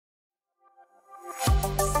Hello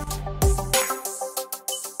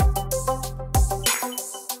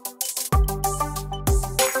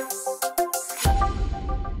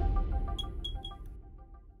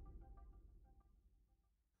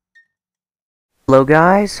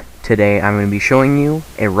guys, today I'm going to be showing you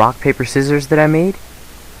a rock, paper, scissors that I made.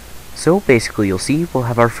 So basically you'll see we'll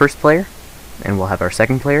have our first player, and we'll have our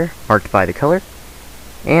second player marked by the color,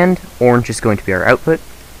 and orange is going to be our output.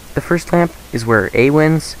 The first lamp is where A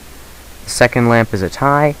wins, the second lamp is a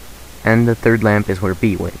tie, and the third lamp is where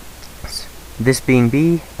B wins. This being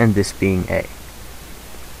B, and this being A.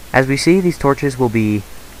 As we see, these torches will be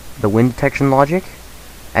the wind detection logic.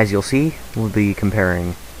 As you'll see, we'll be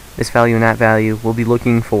comparing this value and that value. We'll be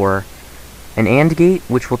looking for an AND gate,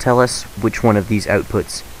 which will tell us which one of these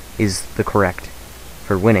outputs is the correct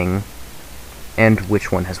for winning, and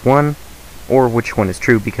which one has won, or which one is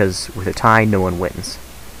true, because with a tie, no one wins.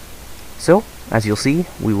 So, as you'll see,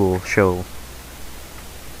 we will show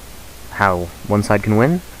how one side can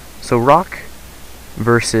win. So rock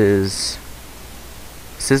versus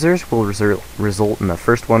scissors will result in the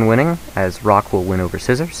first one winning, as rock will win over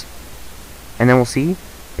scissors. And then we'll see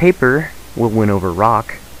paper will win over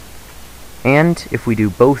rock, and if we do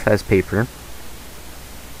both as paper,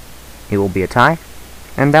 it will be a tie,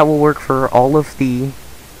 and that will work for all of the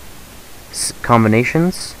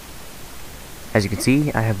combinations. As you can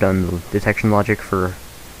see, I have done the detection logic for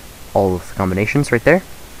all of the combinations right there,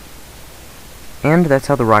 and that's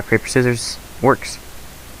how the rock, paper, scissors works.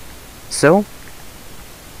 So,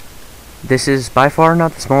 this is by far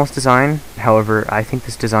not the smallest design. However, I think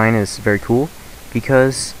this design is very cool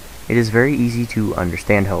because it is very easy to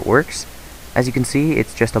understand how it works. As you can see,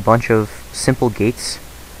 it's just a bunch of simple gates.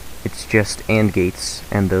 It's just AND gates,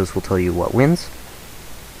 and those will tell you what wins.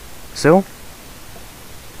 So,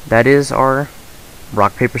 that is our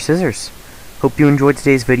rock, paper, scissors. Hope you enjoyed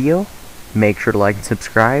today's video. Make sure to like and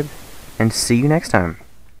subscribe, and see you next time.